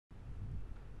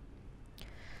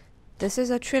This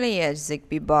is a trailing-edge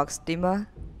Zigbee box dimmer,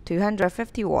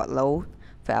 250 watt load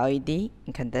for LED,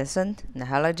 incandescent, and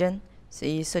halogen,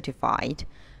 CE certified.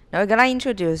 Now we're gonna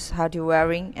introduce how to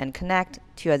wiring and connect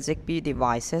to your Zigbee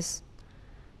devices.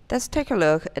 Let's take a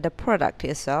look at the product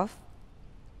itself.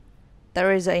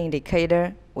 There is an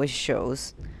indicator which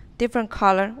shows different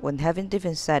color when having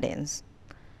different settings.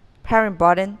 Pairing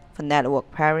button for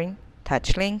network pairing,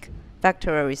 touch link,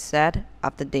 factory reset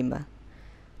of the dimmer.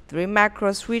 3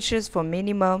 macro switches for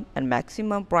minimum and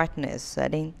maximum brightness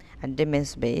setting and dimming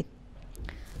speed.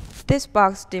 This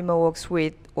box dimmer works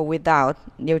with or without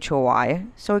neutral wire,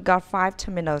 so we got 5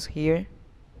 terminals here.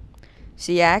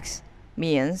 CX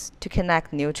means to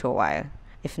connect neutral wire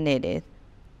if needed.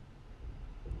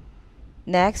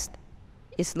 Next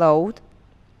is load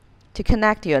to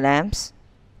connect your lamps.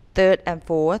 Third and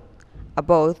fourth are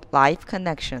both live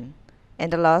connection,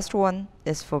 and the last one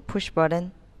is for push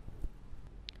button.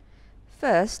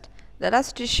 First, let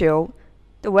us to show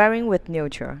the wiring with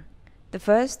neutral. The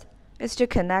first is to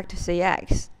connect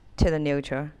CX to the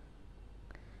neutral.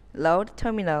 Load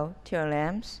terminal to your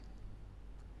lamps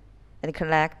and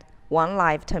connect one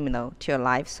live terminal to your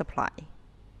live supply.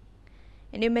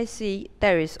 And you may see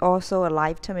there is also a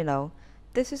live terminal.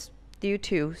 This is due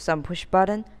to some push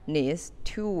button needs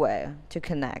 2 wire to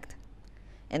connect.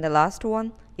 And the last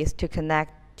one is to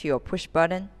connect to your push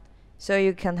button so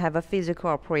you can have a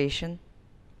physical operation.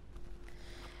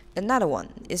 Another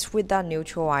one is without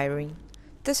neutral wiring.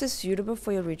 This is suitable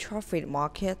for your retrofit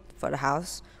market for the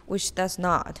house which does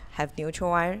not have neutral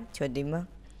wire to a dimmer.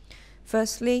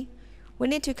 Firstly, we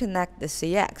need to connect the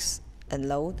CX and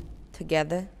load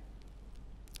together,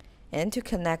 and to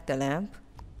connect the lamp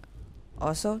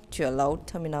also to a load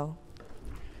terminal.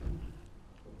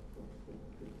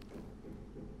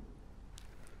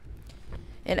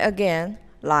 And again,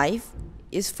 live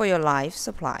is for your live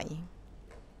supply.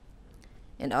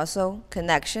 And also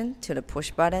connection to the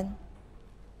push button.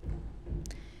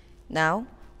 Now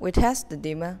we test the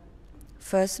dimmer.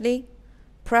 Firstly,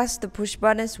 press the push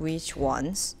button switch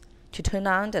once to turn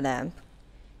on the lamp,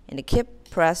 and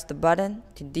press the button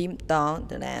to dim down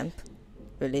the lamp.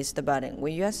 Release the button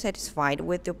when you are satisfied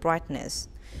with your brightness.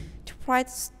 To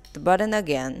press the button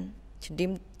again to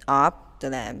dim up the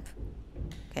lamp,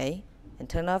 okay, and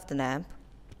turn off the lamp.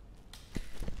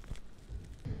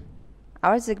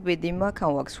 Our Zigbee dimmer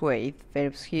can work with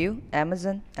Philips Hue,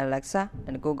 Amazon, Alexa,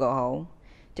 and Google Home.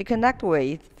 To connect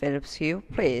with Philips Hue,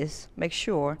 please make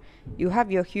sure you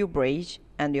have your Hue bridge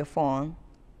and your phone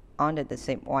under the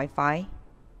same Wi-Fi.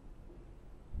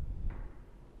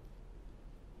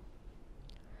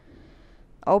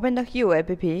 Open the Hue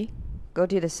app, go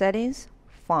to the settings,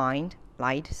 find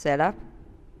light setup,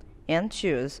 and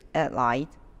choose add light.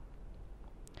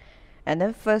 And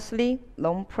then firstly,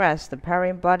 long press the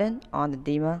pairing button on the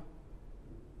dimmer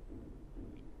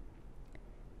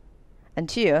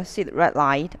until see the red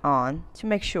light on to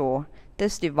make sure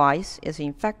this device is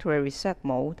in factory reset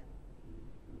mode.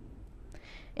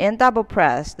 And double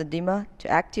press the dimmer to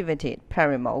activate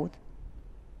pairing mode.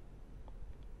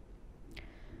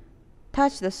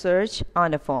 Touch the switch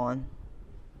on the phone.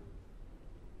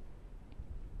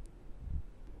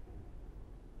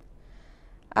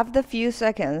 After a few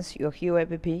seconds, your Hue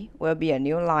app will be a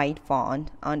new light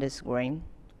found on the screen.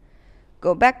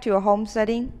 Go back to your home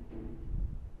setting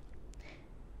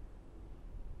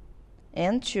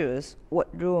and choose what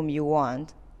room you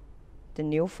want the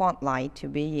new font light to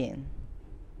be in.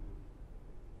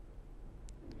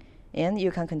 And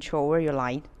you can control your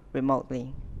light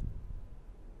remotely.